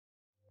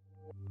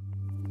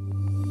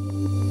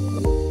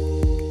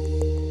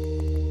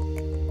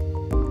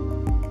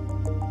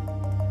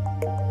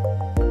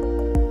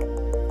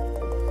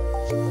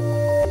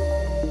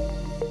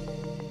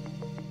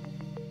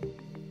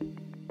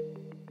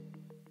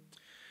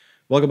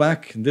Welcome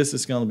back. This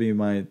is going to be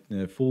my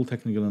full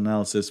technical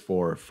analysis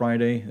for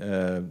Friday,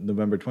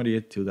 November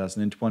 20th,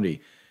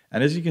 2020.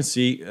 And as you can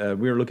see,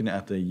 we're looking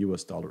at the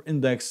US dollar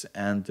index,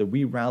 and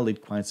we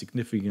rallied quite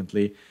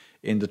significantly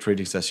in the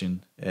trading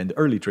session, in the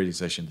early trading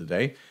session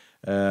today,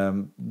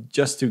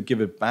 just to give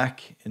it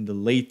back in the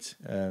late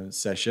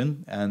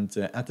session. And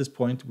at this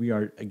point, we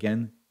are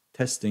again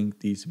testing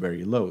these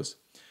very lows.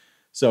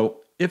 So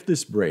if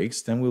this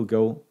breaks, then we'll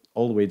go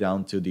all the way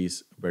down to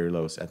these very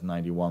lows at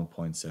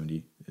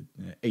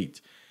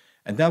 91.78.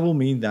 And that will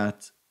mean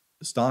that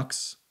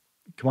stocks,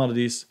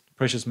 commodities,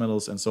 precious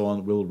metals, and so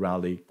on will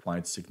rally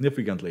quite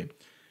significantly,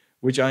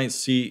 which I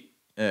see,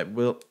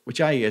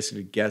 which I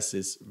actually guess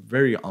is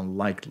very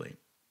unlikely,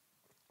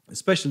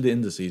 especially the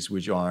indices,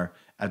 which are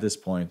at this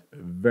point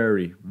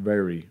very,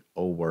 very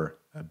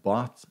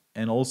overbought,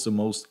 and also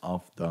most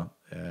of the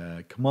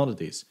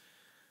commodities.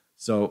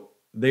 So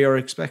they are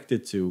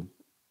expected to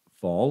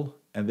fall,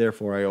 and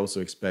therefore I also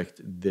expect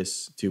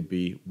this to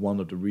be one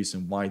of the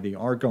reasons why they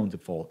are going to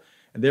fall.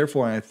 And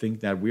therefore I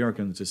think that we are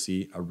going to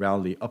see a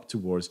rally up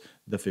towards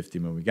the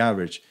 50-moving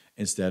average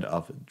instead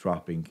of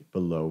dropping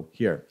below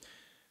here.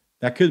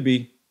 That could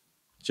be,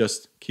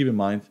 just keep in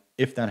mind,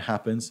 if that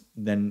happens,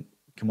 then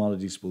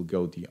commodities will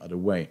go the other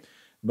way.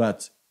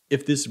 But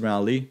if this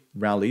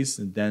rallies,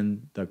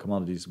 then the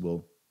commodities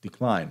will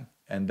decline.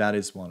 And that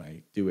is what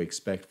I do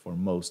expect for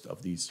most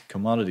of these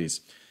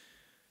commodities.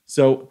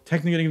 So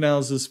technical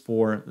analysis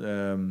for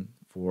the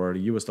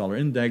US dollar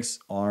index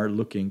are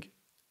looking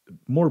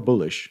more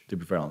bullish, to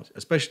be fair honest,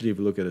 especially if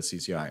you look at the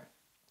CCI.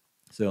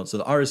 So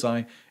the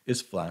RSI is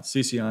flat,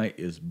 CCI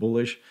is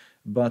bullish,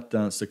 but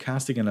the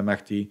stochastic and the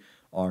MACD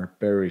are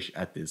bearish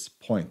at this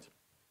point.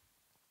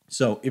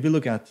 So if you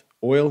look at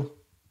oil,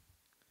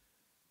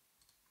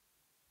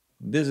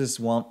 this is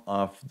one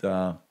of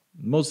the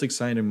most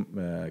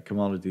exciting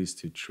commodities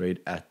to trade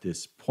at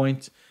this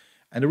point.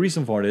 And the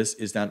reason for this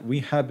is that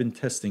we have been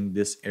testing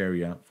this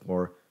area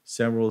for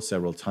several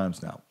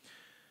times now.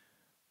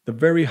 The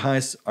very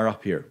highs are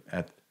up here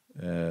at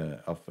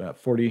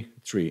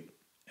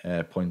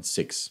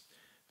 43.6.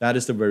 That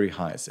is the very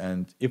highs.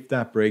 And if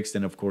that breaks,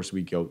 then of course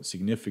we go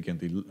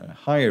significantly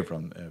higher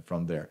from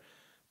there.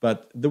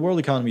 But the world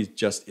economy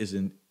just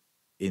isn't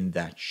in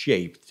that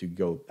shape to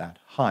go that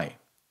high.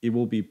 It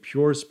will be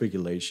pure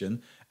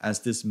speculation,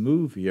 as this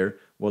move here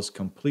was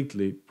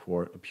completely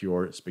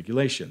pure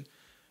speculation.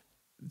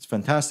 It's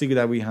fantastic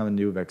that we have a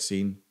new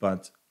vaccine,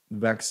 but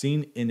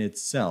vaccine in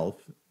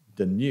itself,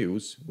 the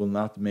news, will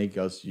not make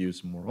us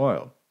use more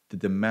oil. The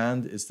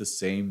demand is the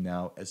same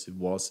now as it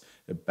was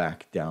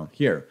back down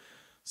here.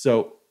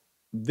 So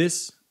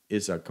this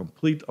is a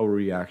complete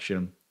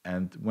overreaction,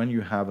 and when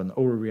you have an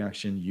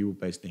overreaction, you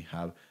basically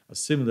have a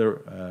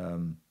similar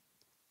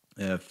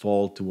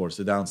fall towards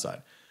the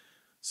downside.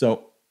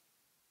 So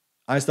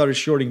I started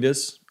shorting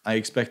this. I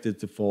expect it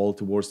to fall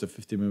towards the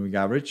 50-moving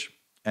average.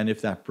 And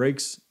if that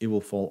breaks, it will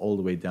fall all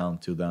the way down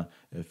to the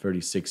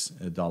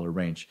 $36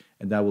 range.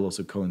 And that will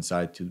also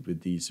coincide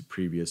with these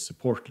previous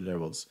support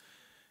levels.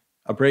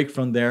 A break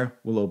from there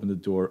will open the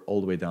door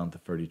all the way down to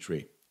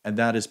 33. And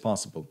that is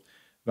possible.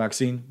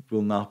 Vaccine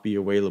will not be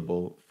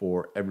available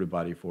for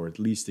everybody for at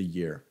least a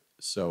year.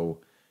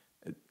 So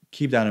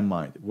keep that in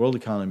mind. The world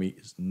economy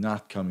is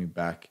not coming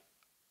back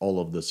all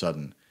of a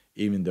sudden,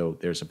 even though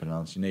there's a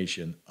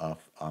pronunciation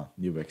of a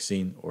new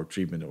vaccine or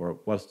treatment or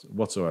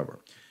whatsoever.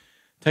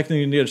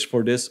 Technical indicators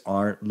for this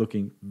are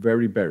looking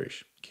very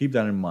bearish. Keep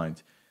that in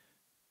mind.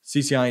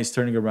 CCI is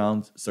turning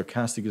around,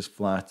 stochastic is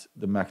flat,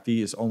 the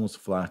MACD is almost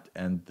flat,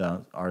 and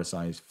the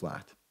RSI is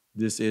flat.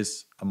 This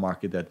is a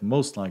market that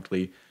most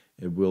likely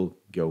will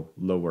go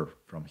lower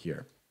from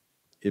here,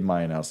 in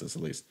my analysis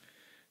at least.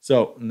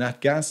 So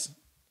nat gas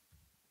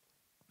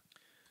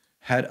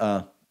had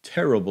a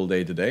terrible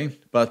day today,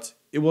 but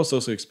it was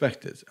also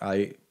expected.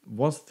 I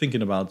was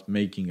thinking about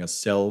making a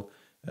sell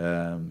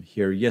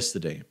here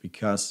yesterday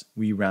because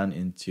we ran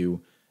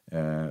into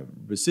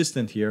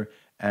resistance here,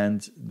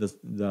 and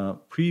the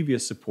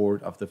previous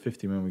support of the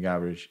 50-moving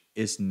average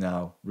is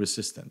now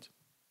resistant.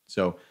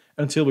 So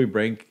until we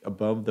break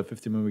above the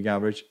 50-moving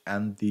average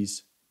and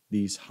these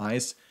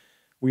highs,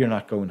 we are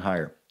not going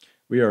higher.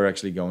 We are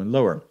actually going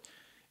lower.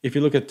 If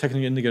you look at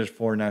technical indicators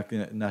for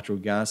natural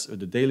gas or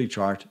the daily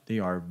chart, they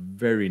are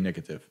very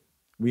negative.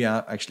 We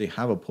actually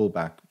have a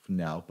pullback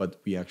now, but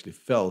we actually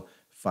fell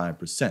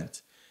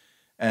 5%.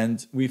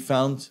 And we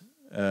found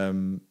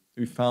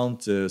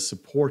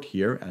support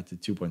here at the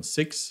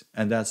 2.6,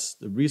 and that's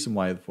the reason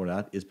why for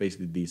that is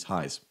basically these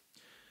highs.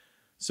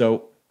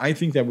 So I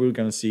think that we're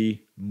going to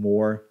see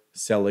more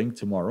selling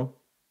tomorrow.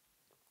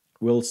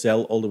 We'll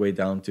sell all the way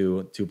down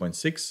to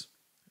 2.6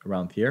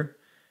 around here,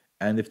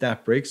 and if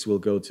that breaks, we'll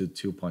go to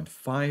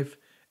 2.5,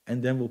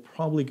 and then we'll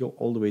probably go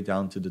all the way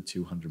down to the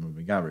 200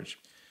 moving average.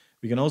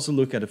 We can also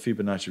look at the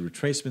Fibonacci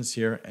retracements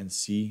here and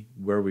see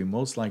where we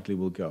most likely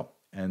will go.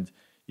 And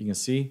you can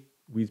see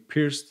we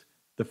pierced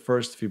the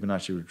first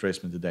Fibonacci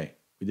retracement today.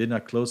 We did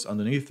not close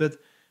underneath it,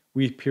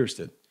 we pierced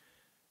it.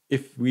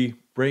 If we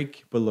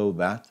break below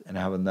that and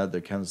have another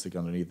candlestick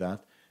underneath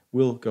that,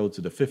 will go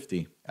to the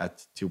 50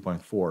 at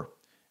 2.4.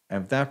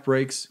 And if that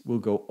breaks, we'll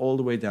go all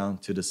the way down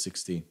to the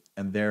 60.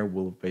 And there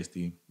will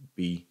basically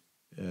be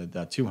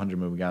the 200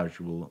 moving average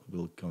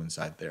will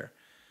coincide there.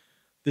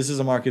 This is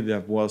a market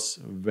that was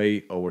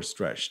way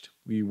overstretched.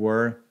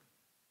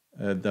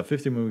 The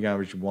 50 moving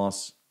average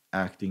was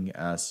acting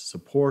as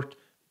support,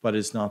 but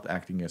it's not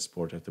acting as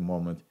support at the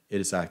moment.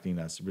 It is acting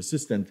as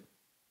resistance.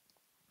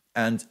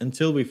 And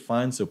until we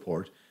find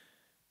support,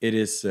 it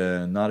is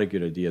not a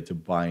good idea to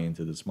buy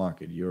into this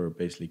market. You're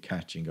basically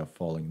catching a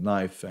falling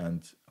knife,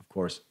 and of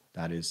course,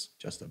 that is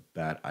just a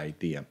bad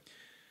idea.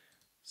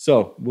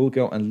 So we'll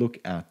go and look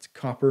at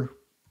copper.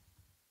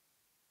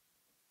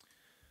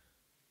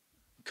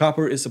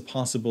 Copper is a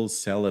possible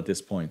sell at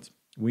this point.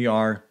 We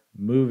are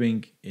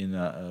moving in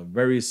a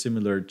very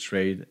similar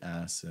trade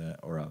as,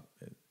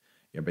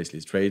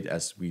 basically trade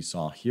as we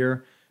saw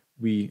here.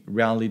 We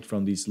rallied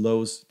from these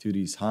lows to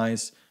these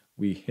highs.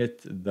 We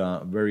hit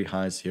the very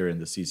highs here in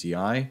the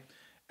CCI,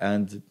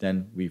 and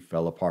then we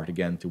fell apart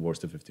again towards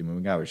the 50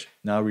 moving average.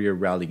 Now we are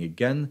rallying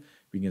again.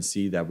 We can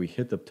see that we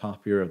hit the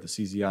top here of the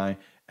CCI,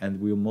 and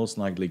we'll most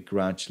likely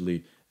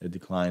gradually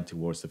decline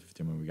towards the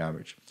 50 moving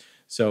average.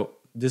 So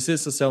this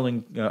is a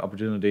selling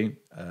opportunity,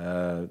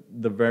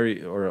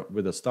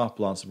 with a stop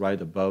loss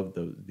right above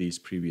these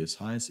previous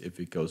highs if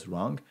it goes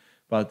wrong,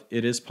 but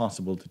it is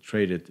possible to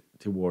trade it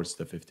towards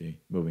the 50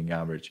 moving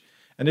average.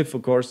 And if,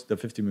 of course, the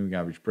 50 moving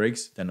average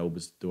breaks, then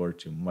opens the door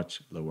to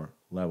much lower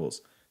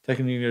levels.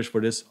 Technical indicators for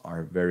this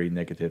are very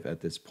negative at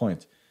this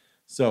point.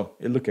 So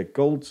you look at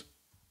gold.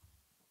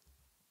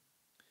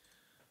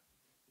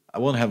 I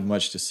won't have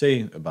much to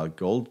say about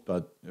gold,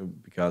 but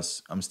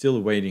because I'm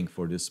still waiting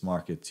for this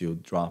market to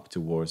drop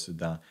towards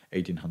the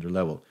 1800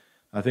 level.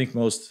 I think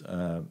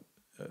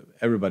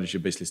everybody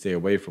should basically stay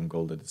away from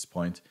gold at this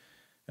point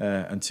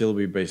until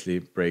we basically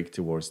break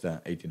towards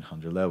the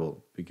 1800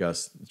 level,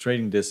 because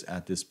trading this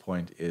at this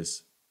point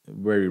is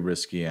very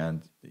risky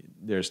and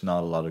there's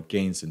not a lot of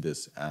gains in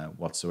this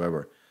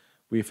whatsoever.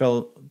 We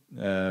fell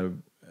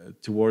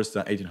towards the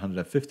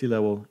 1850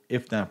 level.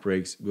 If that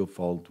breaks, we'll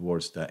fall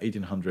towards the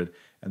 1800,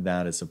 and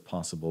that is a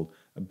possible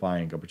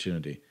buying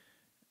opportunity.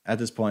 At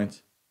this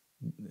point,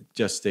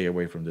 just stay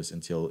away from this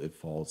until it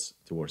falls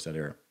towards that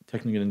area.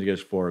 Technical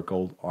indicators for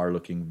gold are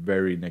looking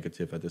very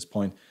negative at this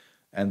point,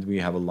 and we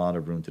have a lot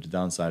of room to the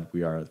downside.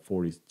 We are at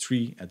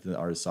 43 at the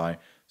RSI,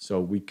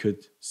 so we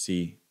could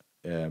see,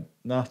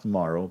 not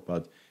tomorrow,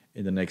 but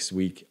in the next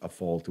week, a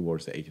fall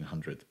towards the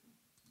 1800.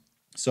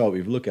 So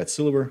if you look at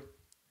silver,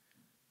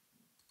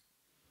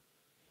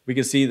 we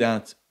can see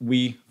that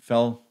we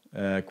fell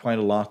quite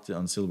a lot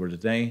on silver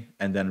today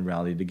and then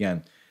rallied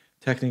again.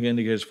 Technical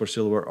indicators for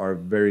silver are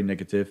very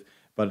negative,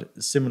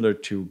 but similar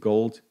to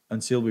gold,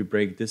 until we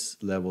break this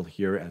level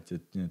here at the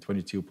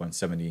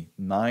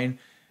 22.79,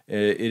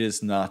 it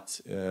is not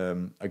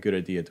a good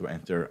idea to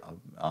enter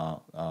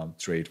a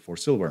trade for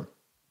silver.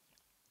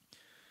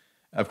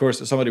 Of course,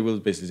 somebody will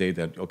basically say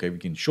that, okay, we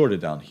can short it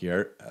down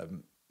here.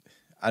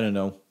 I don't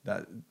know.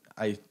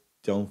 I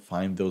don't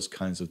find those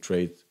kinds of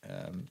trades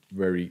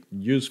very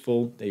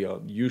useful. They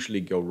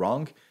usually go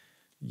wrong.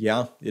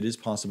 Yeah, it is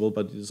possible,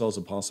 but it is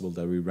also possible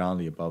that we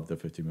rally above the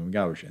 50 moving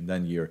average, and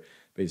then you're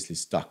basically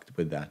stuck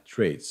with that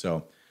trade.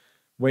 So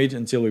wait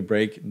until we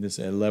break this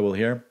level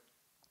here,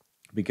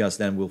 because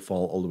then we'll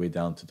fall all the way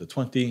down to the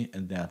 20,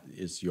 and that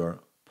is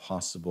your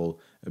possible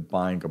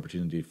buying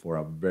opportunity for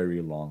a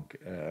very long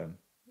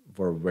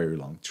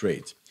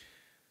trade.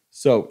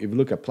 So if you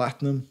look at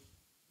platinum,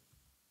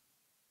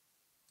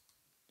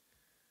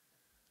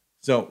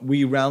 so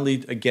we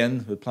rallied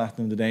again with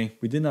platinum today.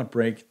 We did not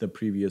break the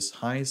previous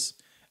highs,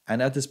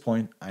 and at this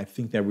point, I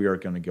think that we are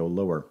going to go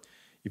lower.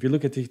 If you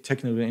look at the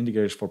technical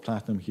indicators for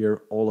platinum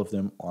here, all of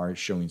them are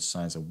showing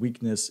signs of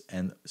weakness,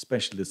 and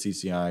especially the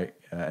CCI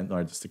and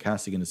the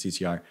stochastic and the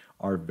CCI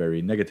are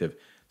very negative.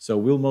 So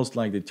we'll most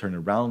likely turn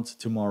around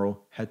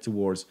tomorrow, head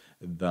towards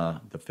the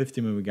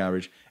 50 moving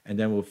average, and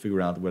then we'll figure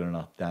out whether or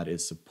not that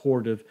is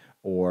supportive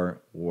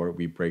or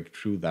we break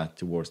through that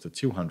towards the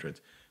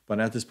 200. But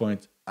at this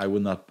point, I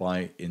will not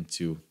buy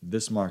into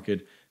this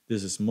market.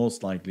 This is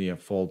most likely a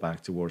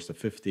fallback towards the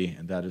 50,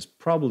 and that is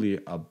probably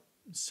a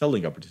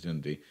selling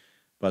opportunity.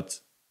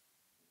 But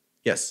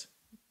yes,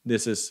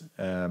 this is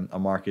a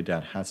market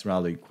that has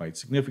rallied quite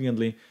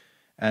significantly,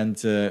 and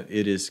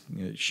it is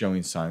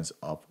showing signs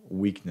of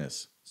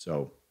weakness.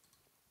 So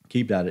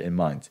keep that in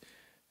mind.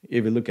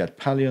 If we look at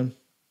Pallion,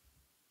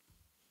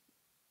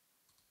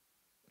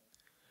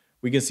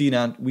 we can see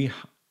that we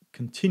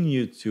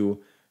continue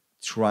to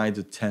try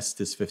to test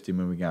this 50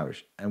 moving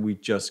average, and we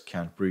just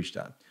can't breach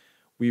that.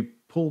 We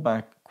pulled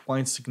back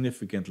quite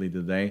significantly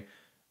today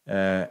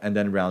and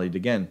then rallied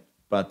again.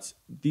 But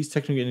these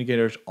technical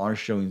indicators are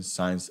showing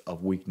signs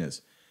of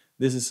weakness.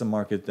 This is a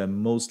market that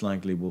most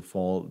likely will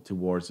fall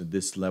towards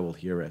this level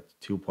here at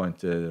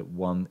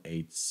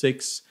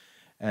 2.186.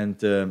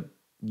 And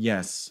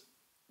yes,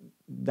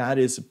 that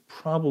is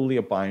probably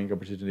a buying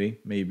opportunity,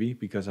 maybe,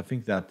 because I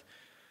think that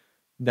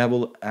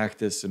will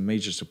act as a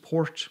major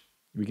support.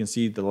 We can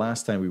see the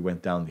last time we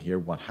went down here,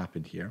 what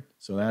happened here.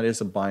 So that is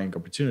a buying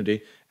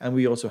opportunity. And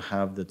we also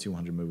have the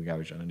 200 moving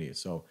average underneath.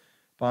 So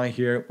buy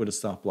here with a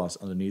stop loss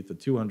underneath the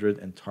 200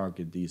 and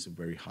target these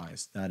very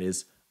highs. That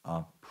is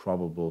a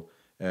probable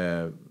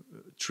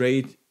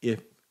trade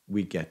if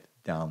we get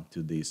down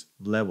to these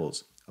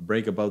levels. A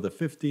break above the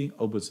 50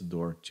 opens the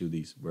door to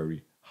these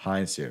very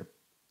highs here.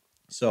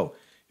 So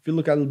if you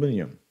look at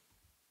aluminum,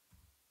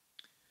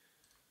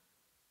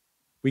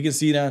 we can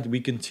see that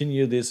we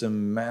continue this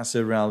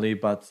massive rally,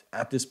 but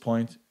at this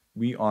point,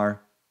 we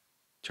are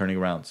turning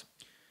around.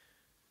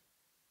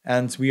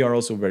 And we are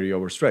also very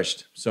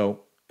overstretched.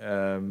 So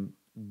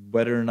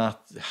whether or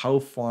not, how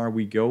far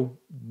we go,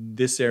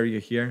 this area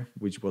here,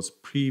 which was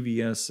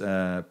previous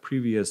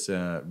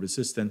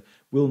resistance,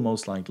 will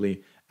most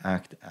likely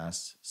act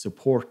as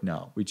support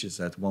now, which is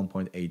at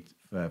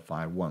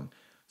 1.851.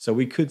 So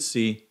we could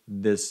see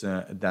this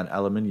that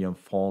aluminium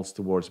falls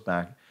towards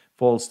the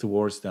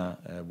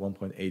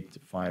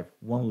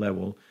 1.851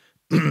 level.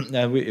 And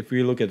if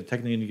we look at the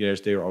technical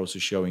indicators, they are also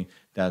showing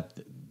that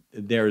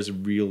there is a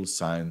real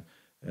sign,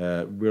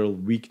 real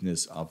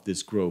weakness of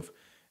this growth,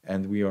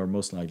 and we are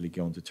most likely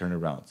going to turn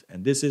around.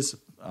 And this is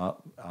a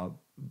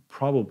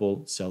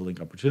probable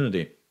selling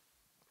opportunity.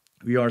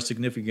 We are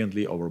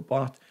significantly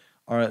overbought.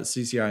 Our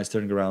CCI is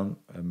turning around,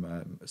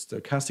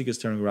 stochastic is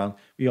turning around.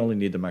 We only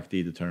need the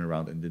MACD to turn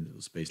around, and then it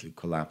will basically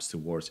collapse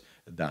towards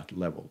that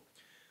level.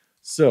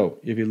 So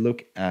if you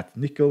look at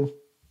nickel,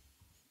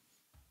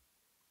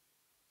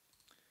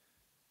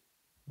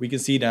 we can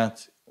see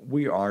that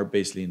we are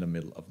basically in the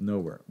middle of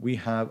nowhere. We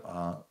have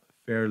a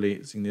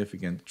fairly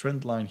significant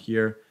trend line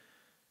here,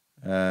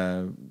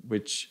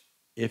 which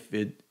if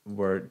it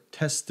were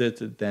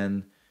tested,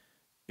 then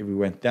if we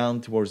went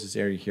down towards this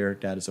area here,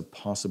 that is a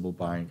possible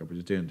buying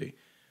opportunity.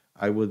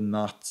 I would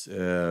not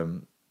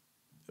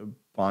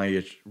buy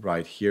it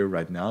right here,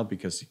 right now,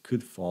 because it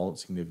could fall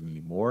significantly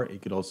more.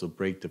 It could also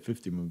break the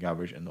 50-moving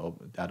average, and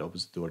that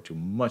opens the door to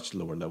much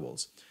lower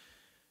levels.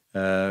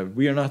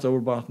 We are not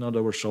overbought, not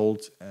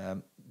oversold.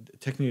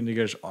 Technical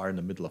indicators are in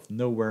the middle of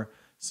nowhere.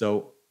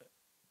 So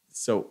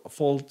a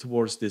fall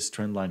towards this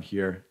trend line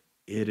here,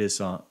 it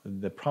is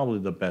probably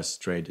the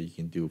best trade that you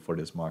can do for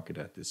this market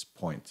at this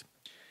point.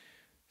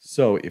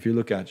 So if you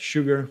look at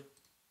sugar,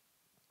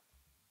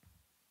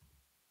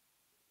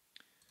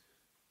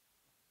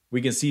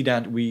 we can see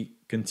that we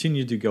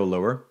continue to go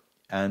lower,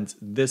 and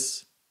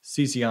this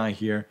CCI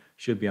here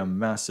should be a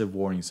massive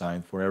warning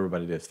sign for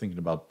everybody that's thinking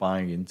about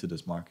buying into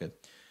this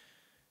market.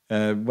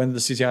 When the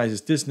CCI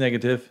is this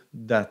negative,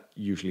 that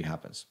usually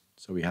happens.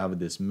 So we have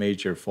this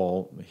major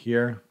fall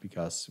here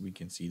because we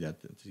can see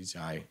that the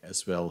CCI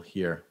as well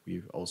here,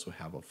 we also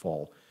have a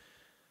fall.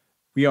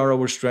 We are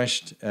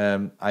overstretched.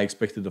 I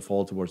expected a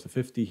fall towards the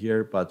 50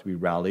 here, but we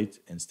rallied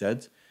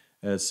instead.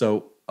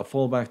 So a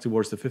fall back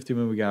towards the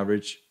 50-moving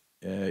average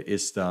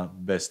is the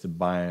best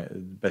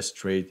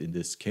trade in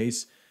this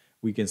case.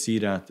 We can see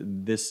that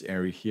this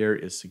area here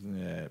is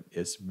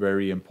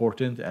very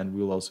important, and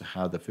we'll also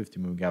have the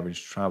 50-moving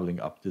average traveling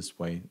up this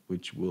way,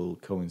 which will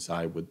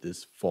coincide with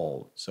this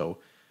fall. So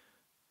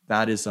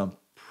that is a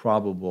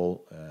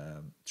probable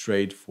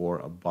trade for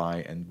a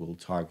buy, and we'll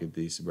target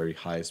these very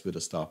highs with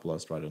a stop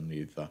loss right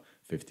underneath the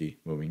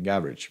 50-moving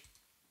average.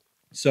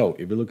 So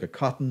if we look at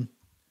cotton,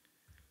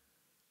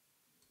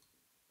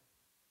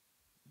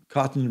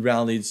 cotton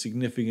rallied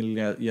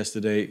significantly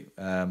yesterday.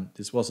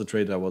 This was a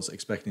trade I was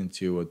expecting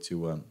to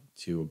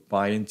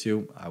buy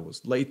into. I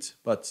was late,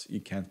 but you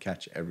can't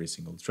catch every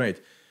single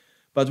trade.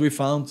 But we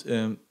found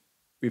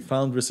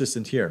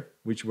resistance here,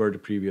 which were the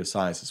previous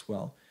highs as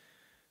well.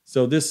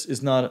 So this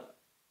is not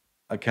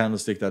a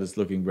candlestick that is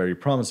looking very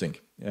promising.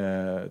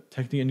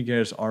 Technical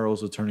indicators are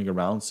also turning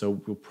around, so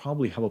we'll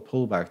probably have a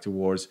pullback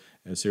towards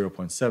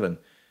 0.7.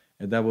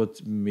 And that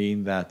would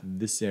mean that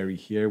this area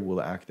here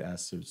will act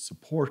as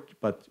support,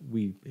 but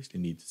we basically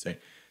need to say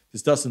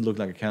this doesn't look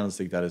like a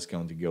candlestick that is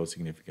going to go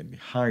significantly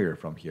higher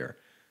from here.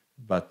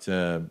 But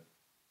a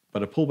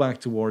pullback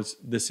towards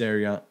this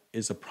area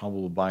is a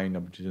probable buying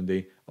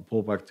opportunity. A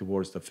pullback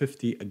towards the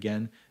 50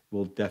 again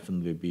will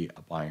definitely be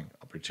a buying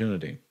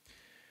opportunity.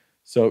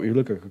 So if you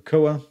look at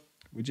cocoa,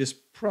 which is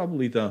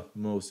probably the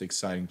most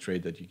exciting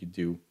trade that you could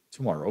do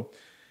tomorrow,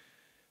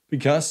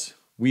 because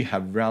we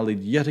have rallied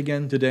yet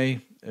again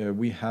today.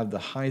 We have the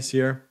highs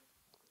here,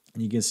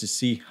 and you can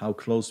see how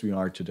close we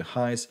are to the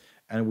highs,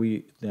 and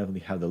we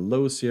definitely have the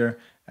lows here,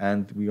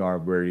 and we are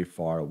very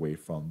far away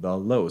from the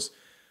lows.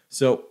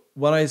 So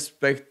what I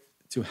expect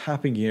to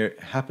happen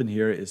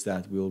here is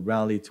that we'll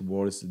rally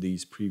towards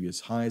these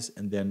previous highs,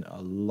 and then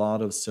a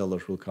lot of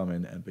sellers will come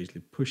in and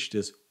basically push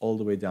this all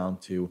the way down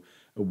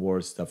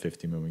towards the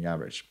 50-moving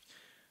average.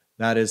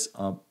 That is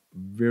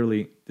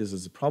this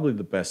is probably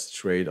the best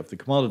trade of the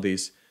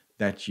commodities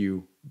that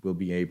you will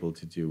be able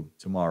to do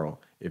tomorrow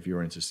if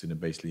you're interested in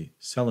basically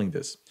selling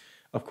this.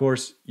 Of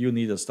course, you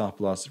need a stop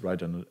loss right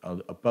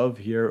above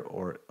here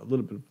or a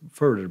little bit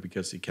further,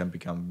 because it can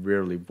become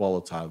really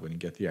volatile when you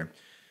get here.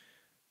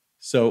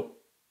 So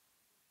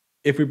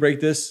if we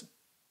break this,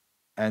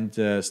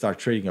 and start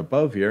trading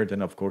above here,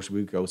 then of course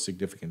we'll go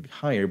significantly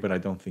higher, but I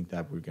don't think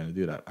that we're going to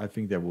do that. I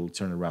think that we'll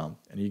turn around.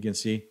 And you can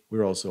see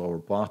we're also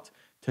overbought.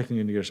 Technical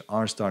indicators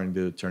are starting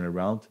to turn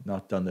around,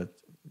 not done that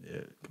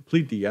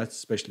completely yet,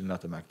 especially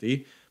not the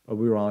MACD, but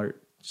we are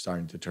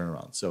starting to turn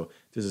around. So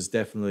this is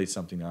definitely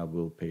something I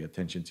will pay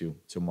attention to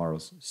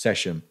tomorrow's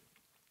session.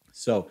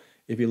 So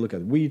if you look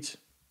at wheat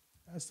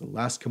as the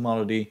last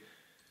commodity,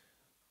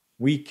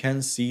 we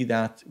can see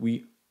that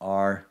we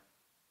are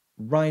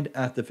right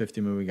at the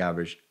 50-moving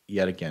average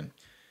yet again.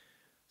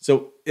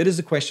 So it is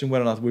a question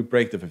whether or not we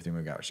break the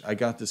 50-moving average. I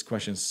got this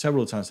question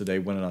several times today,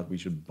 whether or not we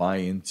should buy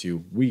into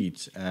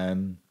wheat.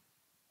 And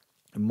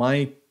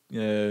I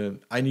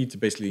need to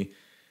basically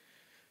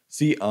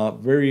see a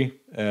very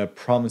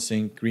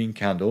promising green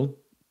candle.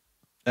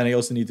 And I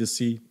also need to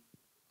see,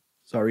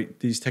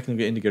 these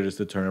technical indicators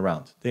to turn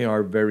around. They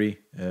are very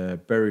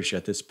bearish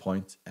at this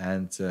point,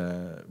 and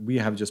we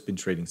have just been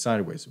trading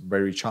sideways,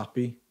 very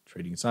choppy,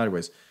 trading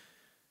sideways.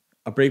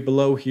 A break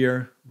below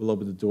here will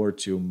open the door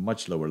to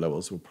much lower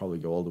levels. We'll probably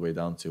go all the way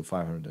down to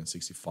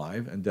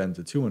 565 and then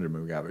the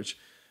 200-moving average.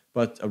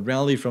 But a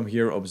rally from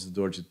here opens the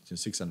door to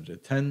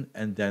 610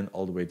 and then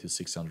all the way to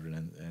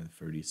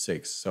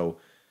 636. So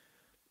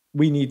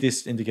we need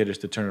these indicators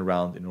to turn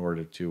around in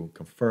order to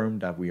confirm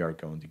that we are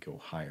going to go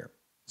higher.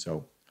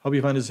 So hope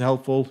you find this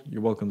helpful.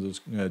 You're welcome to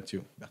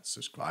not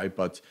subscribe,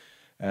 but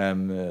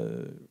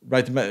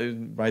write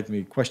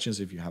me questions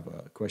if you have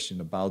a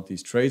question about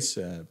these trades.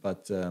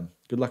 But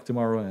good luck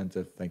tomorrow, and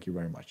thank you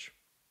very much.